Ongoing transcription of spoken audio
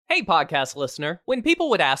Hey, podcast listener. When people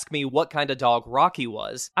would ask me what kind of dog Rocky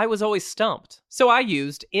was, I was always stumped. So I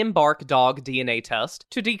used Embark Dog DNA Test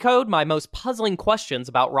to decode my most puzzling questions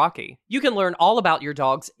about Rocky. You can learn all about your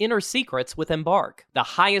dog's inner secrets with Embark, the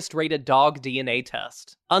highest rated dog DNA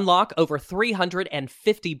test. Unlock over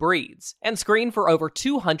 350 breeds and screen for over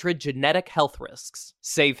 200 genetic health risks.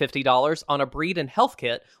 Save $50 on a breed and health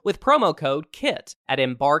kit with promo code KIT at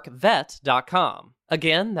embarkvet.com.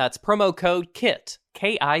 Again, that's promo code KIT,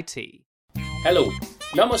 K-I-T. Hello,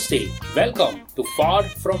 Namaste, welcome to Far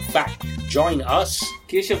From Fact. Join us,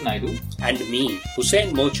 Keshav Naidu, and me,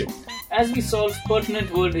 Hussein Merchant, as we solve pertinent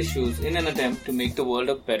world issues in an attempt to make the world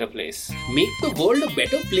a better place. Make the world a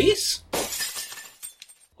better place?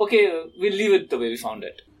 Okay, we'll leave it the way we found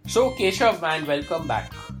it. So, Keshav, man, welcome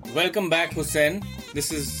back. Welcome back, Hussein.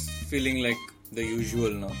 This is feeling like the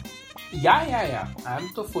usual now. Yeah. I'm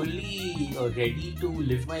so fully ready to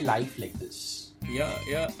live my life like this.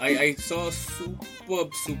 Yeah. I saw a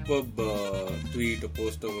superb tweet or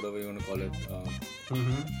post or whatever you want to call it.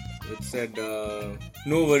 It said,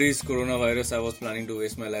 no worries, coronavirus, I was planning to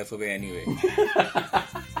waste my life away anyway.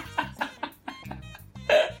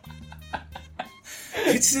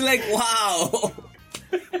 It's like, wow.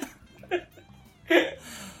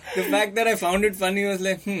 The fact that I found it funny was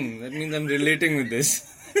like, that means I'm relating with this.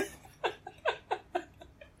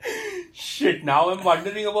 Shit, now I'm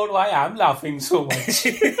wondering about why I'm laughing so much.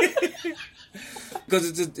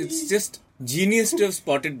 Because it's just genius to have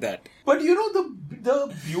spotted that. But you know,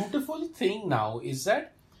 the beautiful thing now is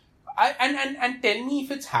that, and tell me if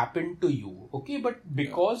it's happened to you, okay? But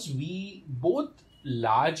because we both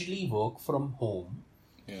largely work from home,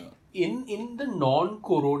 in the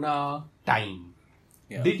non-corona time,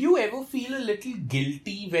 did you ever feel a little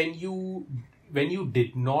guilty when you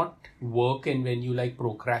did not work and when you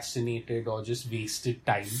procrastinated or just wasted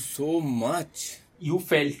time? So much. You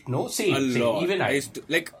felt, no? Same. Lot. Even I used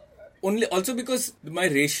to, only also because my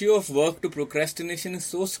ratio of work to procrastination is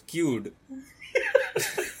so skewed.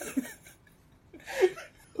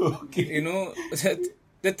 Okay. You know,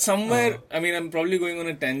 that somewhere, I mean, I'm probably going on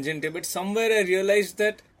a tangent here, but somewhere I realized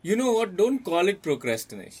that, you know what, don't call it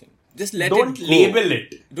procrastination. Just let it go. Don't label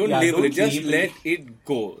it. Don't label it. Just let it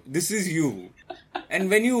go. This is you. And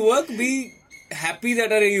when you work, be happy that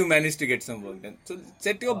you managed to get some work done. So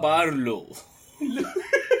set your bar low.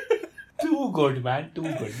 Too good, man. Too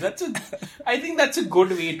good. I think that's a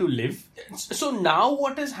good way to live. So now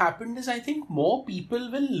what has happened is I think more people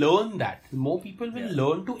will learn that. More people will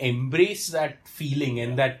learn to embrace that feeling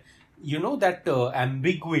and that, that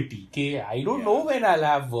ambiguity. Okay, I don't know when I'll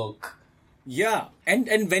have work. Yeah. And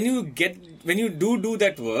when you do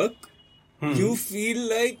that work, you feel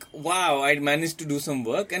like, wow, I managed to do some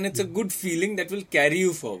work, and it's a good feeling that will carry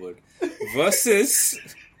you forward. Versus,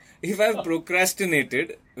 if I've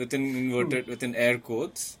procrastinated, within air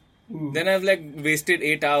quotes, then I've wasted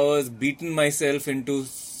 8 hours, beaten myself into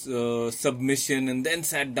submission, and then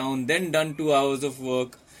sat down, then done 2 hours of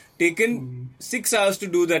work, taken 6 hours to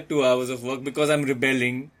do that 2 hours of work because I'm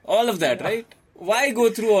rebelling. All of that, right? Why go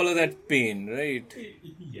through all of that pain, right?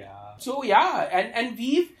 Yeah. So, and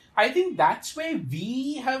I think that's where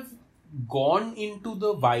we have gone into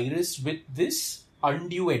the virus with this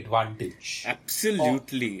undue advantage.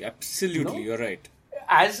 Absolutely. You're right.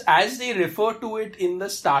 As they refer to it in the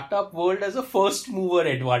startup world as a first mover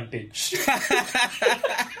advantage.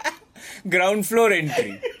 Ground floor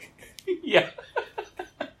entry. Yeah.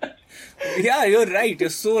 Yeah, you're right. You're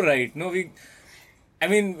so right.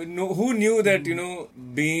 Who knew that,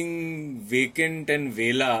 being vacant and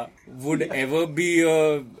vela would ever be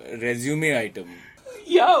a resume item?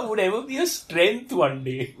 Yeah, would ever be a strength one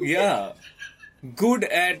day. Yeah. Good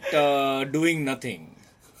at doing nothing.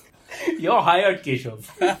 You're hired, Keshav.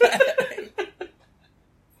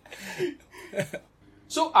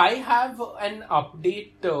 So I have an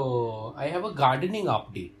update. I have a gardening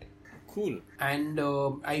update. Cool. And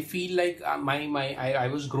I feel like I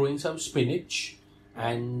was growing some spinach.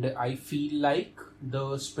 And I feel like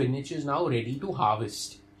the spinach is now ready to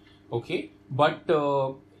harvest. Okay? But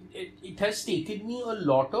it has taken me a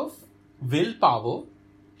lot of willpower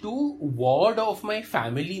to ward off my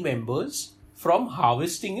family members from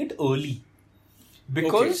harvesting it early.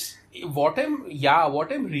 Because what I'm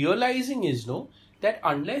realizing is, that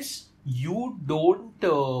unless you don't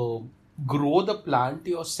grow the plant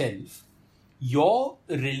yourself, your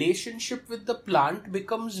relationship with the plant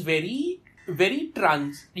becomes very I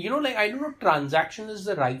don't know transaction is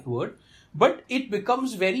the right word, but it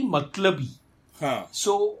becomes very matlabi.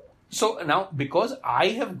 So now, because I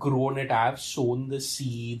have grown it, I have sown the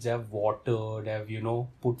seeds, I've watered, I've,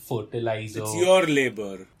 put fertilizer. It's your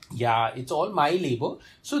labor. Yeah, it's all my labor.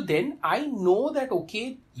 So then I know that,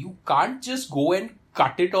 okay, you can't just go and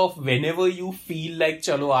cut it off whenever you feel like,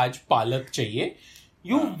 chalo, aaj palak chahiye.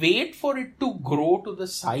 You wait for it to grow to the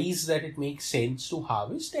size that it makes sense to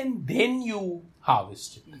harvest, and then you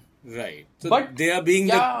harvest it. Right. So But, they are being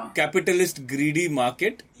yeah. the capitalist greedy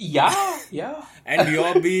market, Yeah. and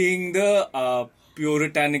you're being the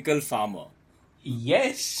puritanical farmer.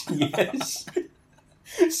 Yes.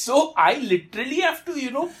 So I literally have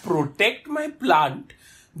to, protect my plant,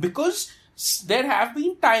 because there have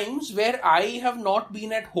been times where I have not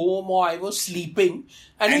been at home or I was sleeping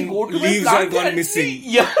and I And go to my leaves plant are gone and missing.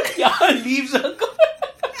 Yeah, leaves are gone.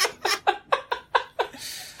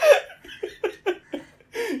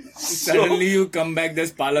 Suddenly you come back,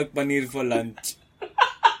 there's palak paneer for lunch.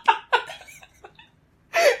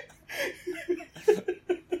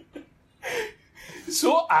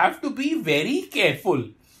 So I have to be very careful,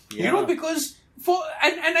 Yeah. because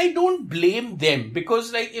and I don't blame them,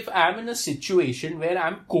 because like if I'm in a situation where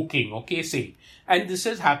I'm cooking, okay, say, and this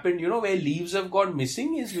has happened, where leaves have gone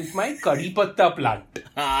missing is with my curry patta plant.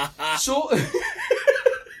 So,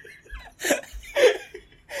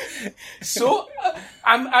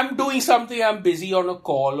 I'm doing something, I'm busy on a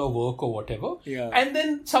call or work or whatever. Yeah. And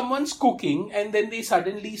then someone's cooking and then they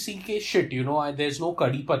suddenly see, okay, shit, there's no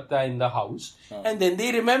curry patta in the house. And then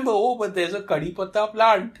they remember, oh, but there's a curry patta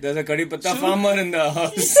plant. There's a curry patta farmer in the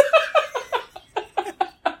house.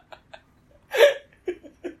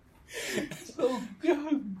 So,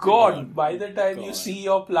 God, by the time you see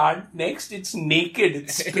your plant next, it's naked.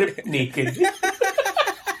 It's stripped naked.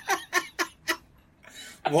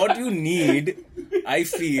 What you need, I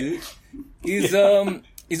feel, is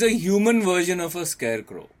a human version of a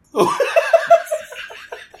scarecrow.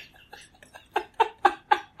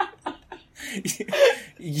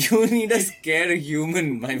 You need a scare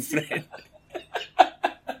human, my friend.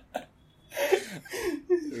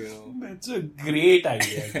 That's a great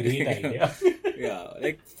idea. Yeah,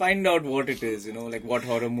 like find out what it is, like what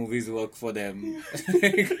horror movies work for them.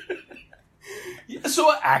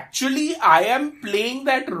 So actually, I am playing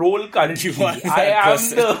that role currently. You are that I am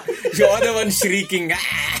person. You're the one shrieking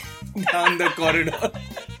down the corridor.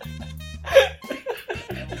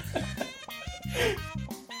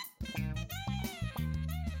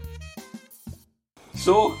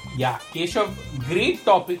 So, yeah, Keshav, great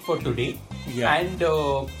topic for today. Yeah. And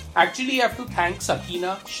actually, I have to thank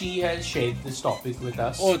Sakina. She has shared this topic with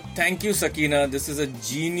us. Oh, thank you, Sakina. This is a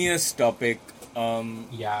genius topic.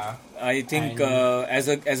 Yeah. I think And-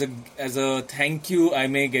 as a thank you, I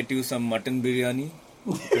may get you some mutton biryani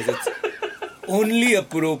because it's only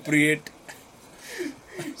appropriate.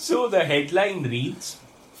 So the headline reads,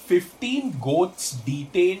 15 goats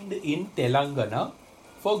detained in Telangana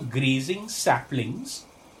for grazing saplings,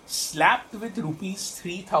 slapped with rupees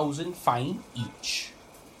 3,000 fine each.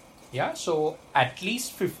 Yeah, so at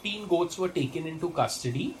least 15 goats were taken into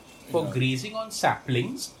custody for grazing on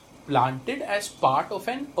saplings planted as part of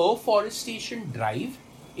an afforestation drive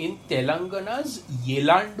in Telangana's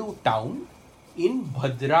Yelandu town in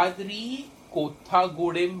Bhadradri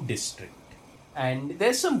Kothagudem district. And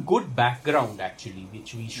there's some good background actually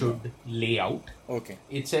which we should lay out. Okay.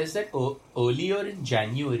 It says that earlier in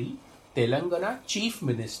January, Telangana Chief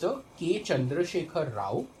Minister K. Chandrasekhar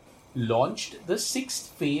Rao launched the 6th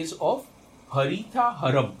phase of Haritha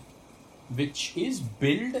Haram, which is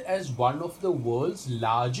billed as one of the world's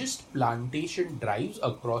largest plantation drives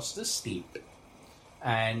across the state.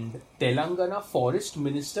 And Telangana Forest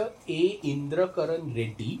Minister A. Indrakaran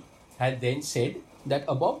Reddy had then said that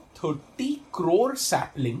about 30 crore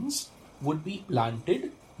saplings would be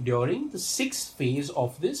planted during the 6th phase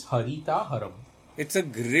of this Haritha Haram. It's a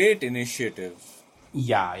great initiative.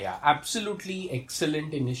 Yeah, absolutely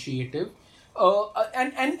excellent initiative.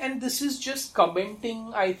 And this is just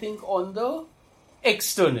commenting, I think, on the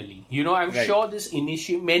externally. I'm Right. sure this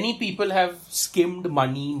initiative, many people have skimmed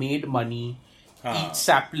money, made money. Each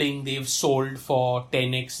sapling they've sold for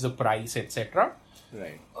 10x the price, etc.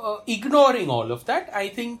 Right. Ignoring all of that, I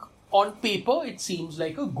think on paper it seems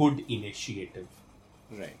like a good initiative.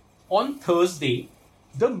 Right. On Thursday,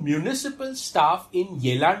 the municipal staff in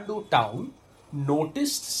Yelandu town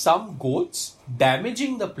noticed some goats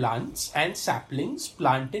damaging the plants and saplings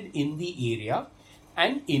planted in the area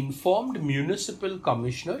and informed Municipal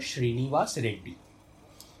Commissioner Srinivas Reddy.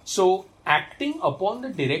 So, acting upon the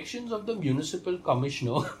directions of the Municipal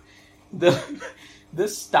Commissioner, the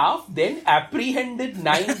staff then apprehended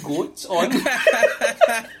 9 goats on...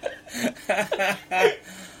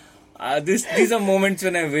 These are moments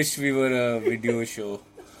when I wish we were a video show.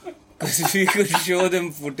 Because we could show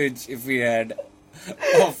them footage if we had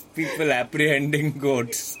of people apprehending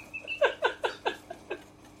goats.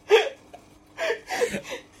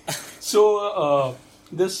 So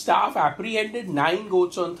the staff apprehended 9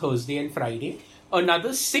 goats on Thursday and Friday.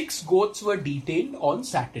 Another 6 goats were detained on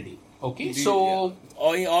Saturday. Okay, so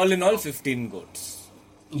all in all, 15 goats.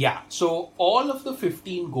 yeah, so all of the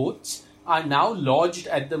 15 goats are now lodged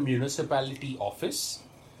at the municipality office.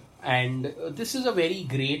 And this is a very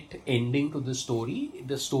great ending to the story.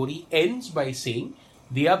 The story ends by saying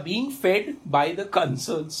they are being fed by the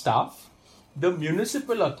concerned staff. The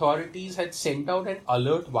municipal authorities had sent out an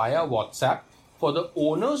alert via WhatsApp for the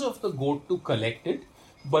owners of the goat to collect it,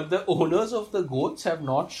 but the owners of the goats have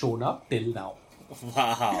not shown up till now.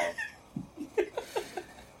 Wow.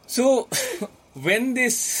 So, when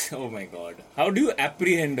this... Oh my god. How do you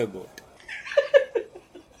apprehend a goat?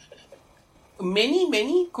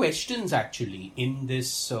 Many questions actually in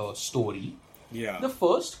this story. Yeah. The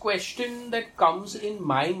first question that comes in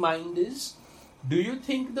my mind is, do you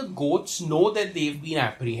think the goats know that they've been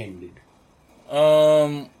apprehended?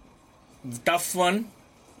 Tough one.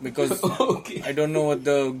 Because Okay. I don't know what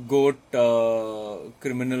the goat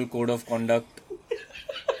criminal code of conduct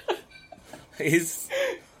is.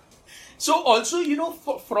 So also,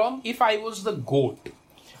 from if I was the goat,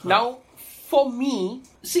 now for me,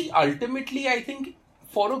 see, ultimately I think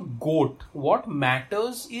for a goat, what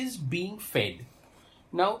matters is being fed.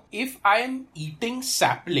 Now, if I am eating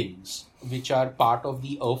saplings, which are part of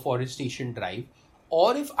the afforestation drive,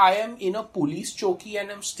 or if I am in a police choki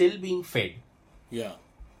and I'm still being fed, Yeah.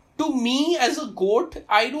 to me as a goat,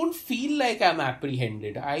 I don't feel like I'm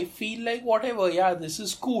apprehended. I feel like whatever, yeah, this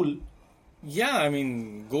is cool. Yeah, I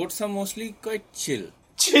mean, goats are mostly quite chill.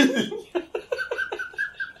 Chill.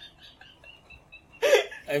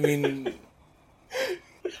 I mean,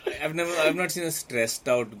 I've not seen a stressed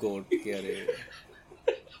out goat.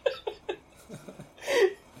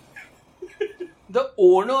 The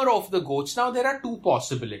owner of the goats, now there are two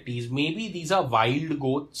possibilities. Maybe these are wild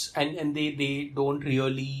goats and they don't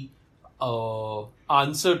really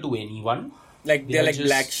answer to anyone. Like they're like just-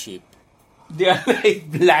 black sheep. They are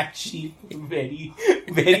like black sheep. Very,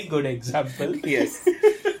 very good example. Yes.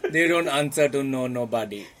 They don't answer to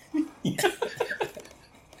nobody.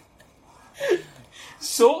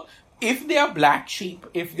 So, if they are black sheep,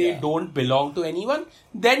 if they don't belong to anyone,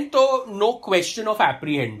 then no question of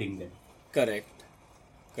apprehending them. Correct.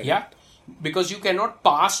 Yeah, because you cannot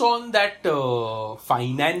pass on that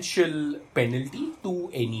financial penalty to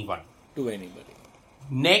anyone. To anybody.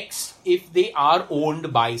 Next, if they are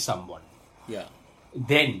owned by someone, Yeah.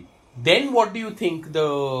 then what do you think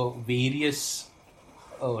the various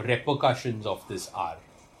repercussions of this are?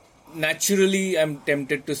 Naturally, I'm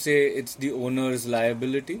tempted to say it's the owner's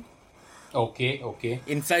liability. Okay.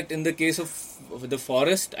 In fact, in the case of the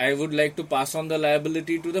forest, I would like to pass on the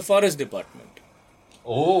liability to the forest department.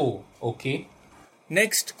 Oh, okay.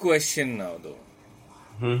 Next question now, though.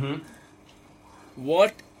 Mm-hmm.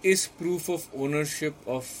 What is proof of ownership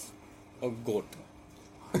of a goat?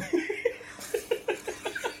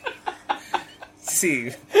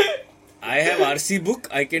 See, I have RC book.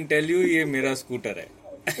 I can tell you, ये मेरा scooter है.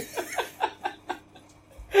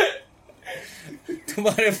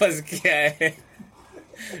 तुम्हारे पास क्या है?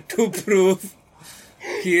 To prove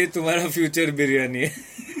कि ये तुम्हारा future biryani है.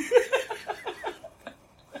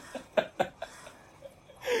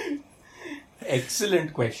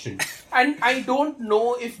 Excellent question. And I don't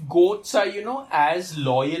know if goats are, as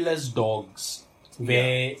loyal as dogs,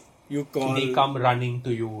 where You call. they come running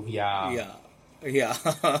to you. Yeah. Yeah.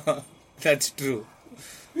 That's true.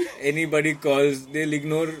 Anybody calls, they'll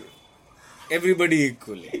ignore everybody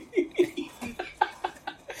equally.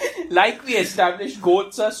 Like we established,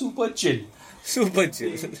 goats are super chill. Super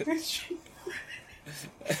chill.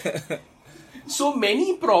 So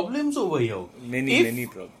many problems over here. Many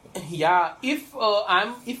problems. Yeah, if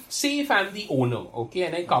I'm the owner, okay,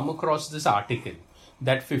 and I come across this article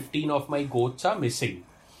that 15 of my goats are missing,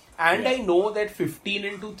 and I know that 15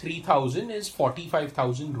 into 3,000 is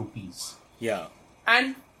 45,000 rupees, Yeah.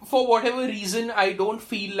 and for whatever reason I don't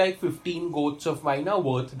feel like 15 goats of mine are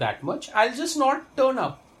worth that much, I'll just not turn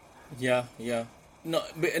up. Yeah. No,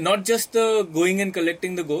 not just the going and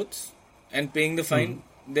collecting the goats and paying the fine.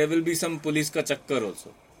 There will be some police ka chakkar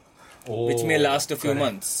also, which may last a few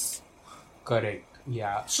months. Correct.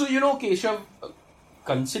 Yeah. So, Keshav,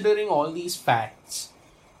 considering all these facts,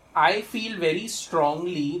 I feel very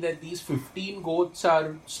strongly that these 15 goats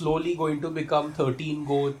are slowly going to become 13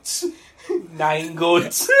 goats, 9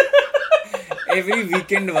 goats. Every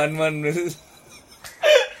weekend, one will.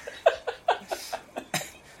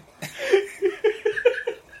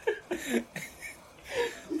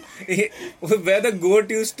 Where the goat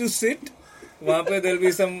used to sit, वहाँ पे there'll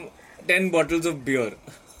be some 10 bottles of beer.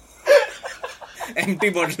 empty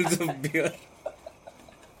bottles of beer.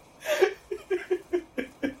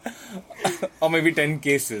 Or maybe 10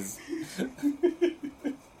 cases.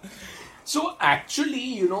 So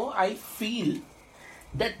actually, I feel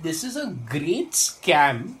that this is a great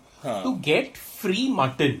scam to get free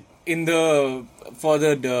mutton. For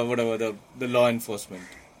the law enforcement.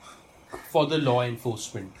 For the law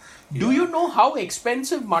enforcement. Do you know how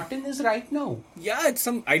expensive mutton is right now? Yeah, it's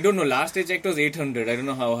I don't know. Last I checked was 800. I don't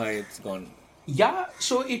know how high it's gone. Yeah,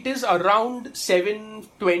 so it is around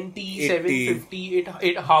 720, 80. 750.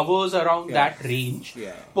 It hovers around that range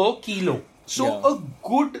per kilo. So a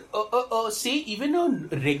good, say even a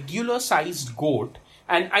regular sized goat,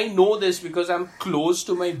 and I know this because I'm close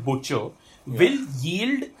to my butcher, will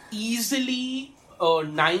yield easily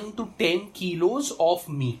 9 to 10 kilos of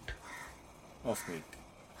meat.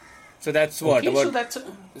 So that's what? Okay, about so that's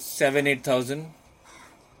 7,000-8,000?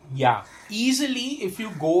 Yeah. Easily, if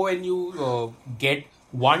you go and you get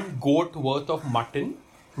one goat worth of mutton,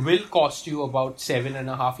 will cost you about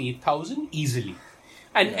 7,500-8,000 easily.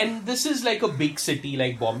 And this is like a big city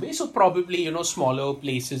like Bombay, so probably, smaller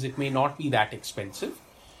places, it may not be that expensive.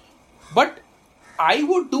 But I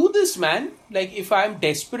would do this, man. Like, if I'm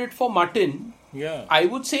desperate for mutton, I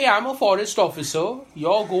would say I'm a forest officer.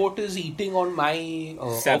 Your goat is eating on my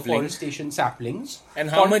afforestation saplings. And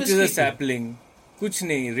how much is a sapling? Kuch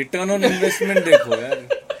nahi. Return on investment dekho,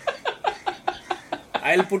 yaar.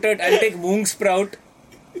 I'll take moong sprout.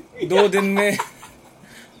 2 din mein.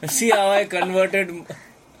 See how I converted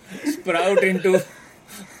sprout into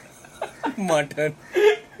mutton.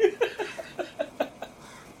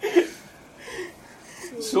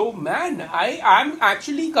 So, man, I'm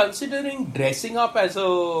actually considering dressing up as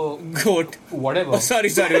a goat. Whatever. Oh, sorry,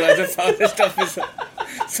 as a forest officer.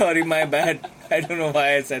 Sorry, my bad. I don't know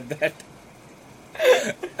why I said that.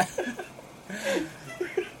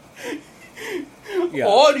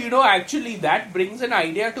 Or, actually that brings an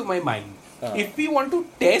idea to my mind. If we want to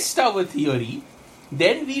test our theory,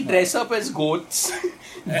 then we dress up as goats,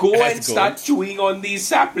 start chewing on these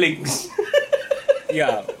saplings.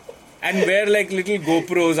 Yeah. And wear like little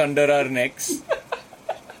GoPros under our necks.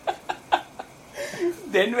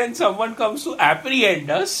 Then when someone comes to apprehend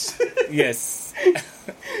us... Yes.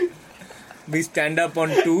 We stand up on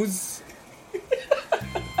twos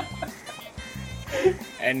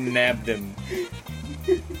and nab them.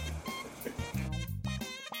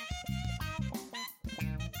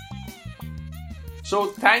 So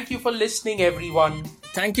thank you for listening, everyone.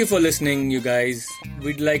 Thank you for listening, you guys.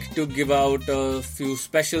 We'd like to give out a few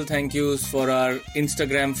special thank yous for our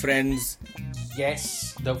Instagram friends.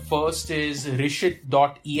 Yes, the first is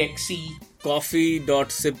rishit.exe,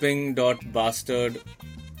 coffee.sipping.bastard,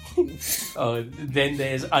 then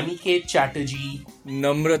there's Aniket Chatterjee,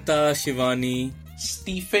 Namrata Shivani,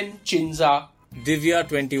 Stephen Chinza,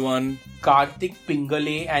 Divya21, Karthik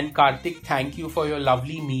Pingale, and Karthik, thank you for your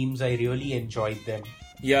lovely memes. I really enjoyed them.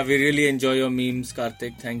 Yeah, we really enjoy your memes,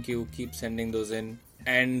 Karthik. Thank you. Keep sending those in.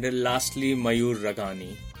 And lastly, Mayur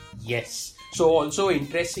Ragani. Yes. So also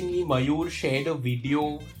interestingly, Mayur shared a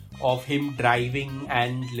video of him driving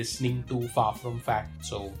and listening to Far From Fact.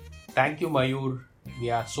 So thank you, Mayur.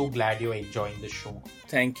 We are so glad you're enjoying the show.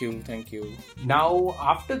 Thank you. Now,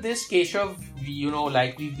 after this, Keshav,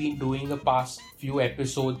 like we've been doing the past few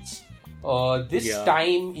episodes, this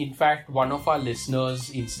time, in fact, one of our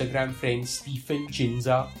listeners, Instagram friend Stephen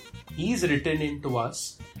Chinza, he's written in to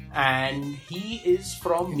us, and he is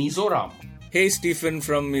from Mizoram. Hey, Stephen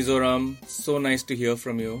from Mizoram. So nice to hear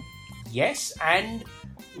from you. Yes, and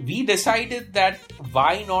we decided that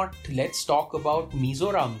why not let's talk about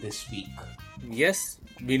Mizoram this week. Yes,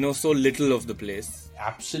 we know so little of the place.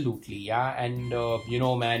 Absolutely, yeah. And,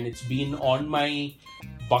 man, it's been on my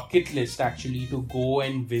bucket list actually to go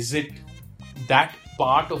and visit that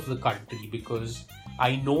part of the country because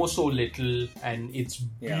I know so little and it's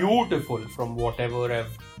beautiful from whatever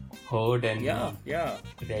I've heard and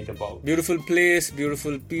read about. Beautiful place,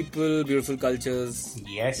 beautiful people, beautiful cultures.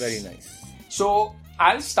 Yes. Very nice. So,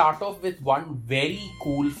 I'll start off with one very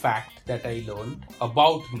cool fact that I learned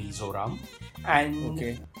about Mizoram.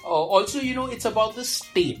 And also, it's about the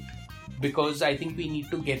state because I think we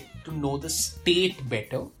need to get to know the state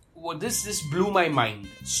better. Well, this blew my mind.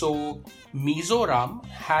 So, Mizoram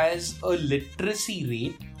has a literacy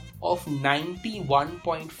rate of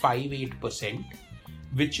 91.58%,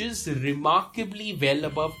 which is remarkably well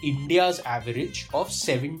above India's average of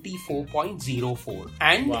 74.04.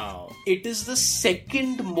 And it is the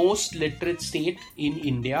second most literate state in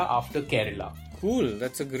India after Kerala. Cool,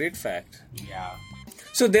 that's a great fact. Yeah.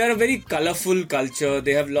 So they are a very colorful culture.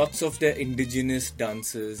 They have lots of their indigenous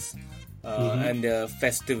dances and their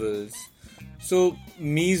festivals. So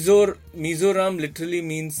Mizoram literally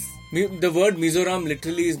means, the word Mizoram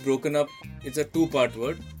literally is broken up. It's a two-part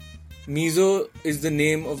word. Mizo is the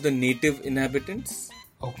name of the native inhabitants,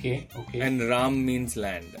 Okay. and Ram means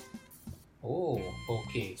land. Oh,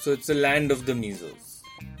 okay. So it's the land of the Mizos.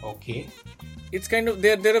 Okay. It's kind of,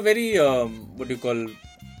 they're a very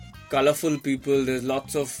colorful people. There's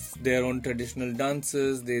lots of their own traditional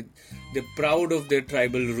dances. They're proud of their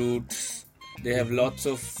tribal roots. They have lots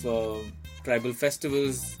of tribal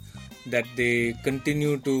festivals that they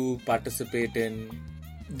continue to participate in.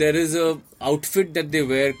 There is a outfit that they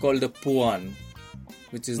wear called the Puan,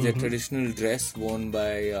 which is their traditional dress worn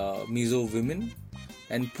by Mizo women.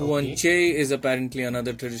 And Puan Che is apparently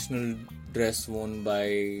another traditional dress worn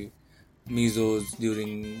by Mizos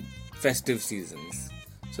during festive seasons.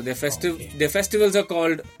 So their festivals are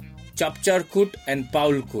called Chapchar Kut and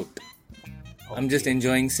Paul Kut. I'm just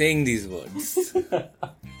enjoying saying these words.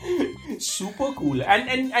 Super cool.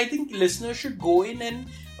 And I think listeners should go in and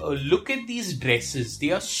look at these dresses.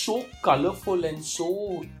 They are so colorful and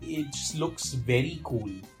so it just looks very cool.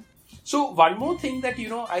 So one more thing that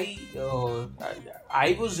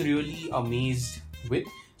I was really amazed with.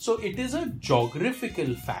 So it is a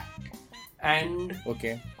geographical fact, and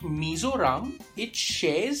Mizoram, it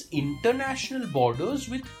shares international borders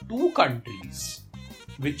with two countries,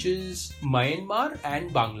 which is Myanmar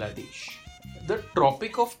and Bangladesh. The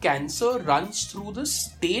Tropic of Cancer runs through the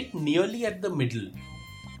state nearly at the middle.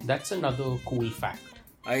 That's another cool fact.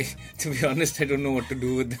 To be honest, I don't know what to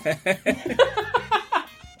do with that.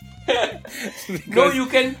 No, you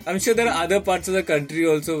can. I'm sure there are other parts of the country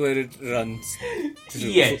also where it runs through.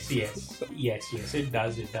 Yes, it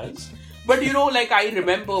does. But I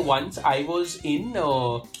remember once I was in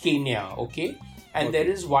Kenya, and there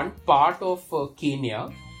is one part of Kenya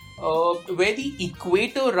where the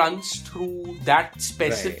equator runs through that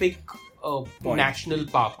specific national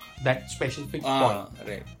park, that specific point.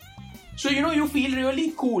 Right. So, you feel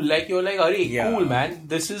really cool. Like, you're like, "Arey, cool, man.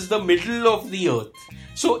 This is the middle of the earth."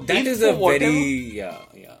 So, that is a very...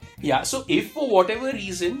 Yeah, so if for whatever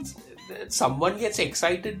reasons someone gets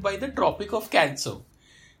excited by the Tropic of Cancer,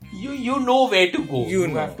 you know where to go. You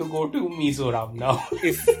have to go to Mizoram now.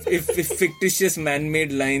 If fictitious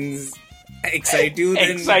man-made lines excite you,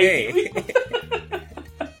 then hey.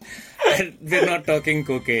 And we're not talking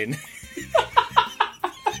cocaine.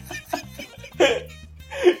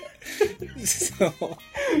 So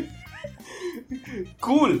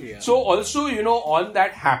cool. Yeah. So also, on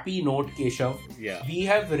that happy note, Keshav, we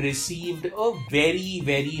have received a very,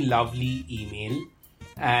 very lovely email,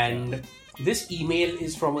 and this email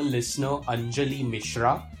is from a listener, Anjali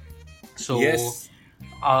Mishra. So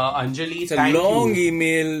Anjali, it's a long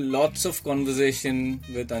email, lots of conversation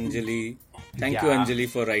with Anjali. Thank you, Anjali,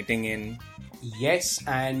 for writing in. Yes,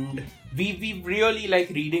 and we really like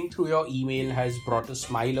reading through your email has brought a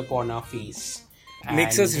smile upon our face.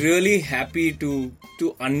 Makes us really happy to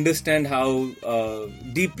understand how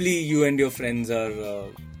deeply you and your friends are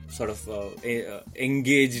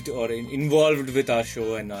engaged or involved with our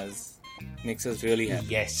show and us. Makes us really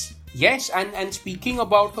happy. Yes, and speaking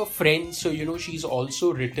about her friends, so she's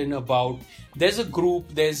also written about, there's a group,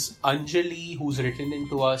 there's Anjali who's written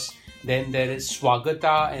into us, then there is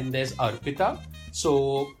Swagata and there's Arpita.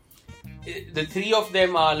 So the three of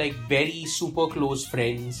them are like very super close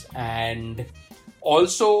friends. And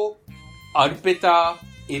also Arpita,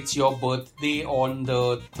 it's your birthday on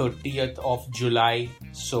the 30th of July.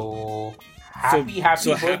 So happy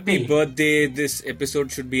birthday. Happy birthday. This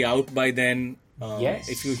episode should be out by then. Yes.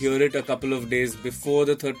 If you hear it a couple of days before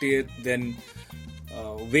the 30th, then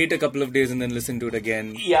wait a couple of days and then listen to it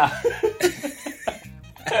again. Yeah.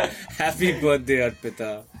 Happy birthday,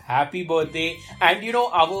 Arpita. Happy birthday. And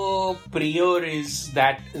our prayer is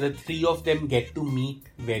that the three of them get to meet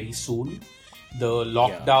very soon. The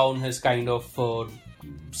lockdown has kind of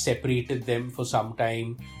separated them for some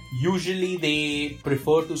time. Usually they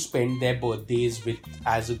prefer to spend their birthdays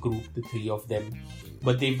as a group, the three of them.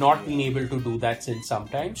 But they've not been able to do that since some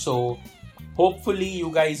time. So hopefully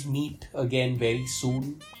you guys meet again very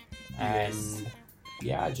soon. And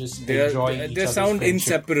just enjoy each other's They sound friendship.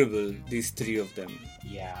 inseparable, these three of them.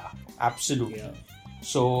 Yeah, absolutely. Yeah.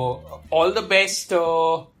 So all the best,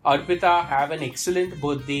 Arpita. Have an excellent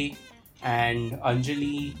birthday. And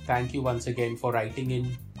Anjali, thank you once again for writing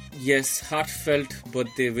in. Yes, heartfelt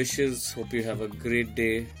birthday wishes. Hope you have a great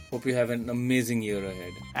day. Hope you have an amazing year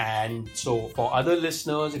ahead. And so for other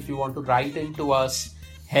listeners, if you want to write into us,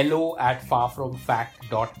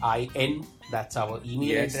 hello@farfromfact.in. That's our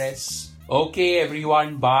email address. Okay,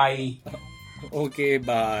 everyone. Bye. Okay,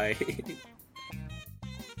 bye.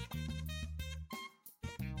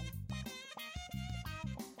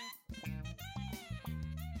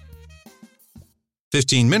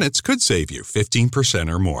 15 minutes could save you 15%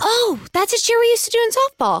 or more. Oh, that's a cheer we used to do in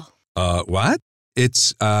softball. What?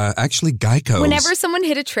 It's actually Geico. Whenever someone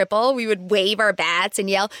hit a triple, we would wave our bats and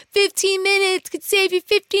yell, 15 minutes could save you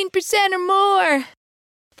 15% or more.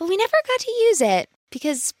 But we never got to use it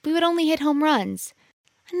because we would only hit home runs.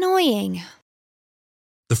 Annoying.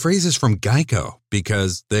 The phrase is from Geico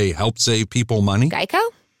because they help save people money. Geico?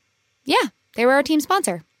 Yeah, they were our team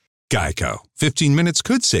sponsor. Geico. 15 minutes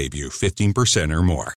could save you 15% or more.